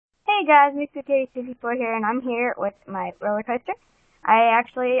guys, Mr. Kitty64 here, and I'm here with my roller coaster. I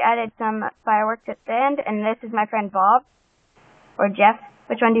actually added some fireworks at the end, and this is my friend Bob. Or Jeff.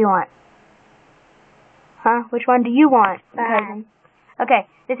 Which one do you want? Huh? Which one do you want? Okay,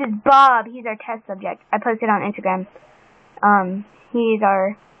 this is Bob. He's our test subject. I posted on Instagram. He's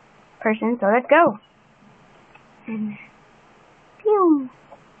our person, so let's go. And pew.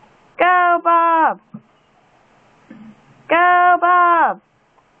 Go, Bob! Go, Bob!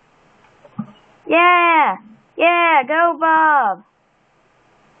 Yeah! Yeah, go, Bob!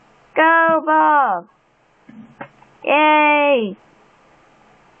 Go, Bob! Yay!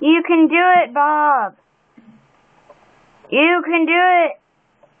 You can do it, Bob! You can do it!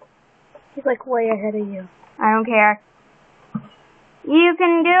 He's like way ahead of you. I don't care. You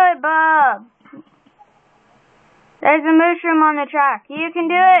can do it, Bob! There's a mushroom on the track. You can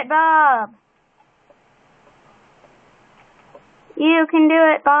do it, Bob! You can do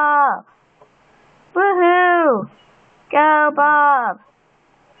it, Bob! Woohoo! Go, Bob!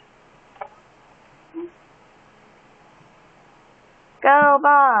 Go,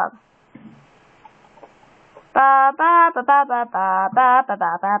 Bob! Ba ba ba ba ba ba ba ba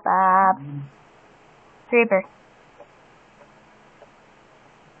ba ba ba. Creeper.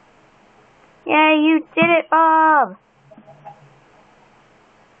 Yeah, you did it, Bob!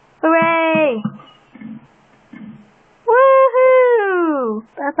 Hooray! Woohoo!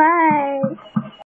 Bye-bye.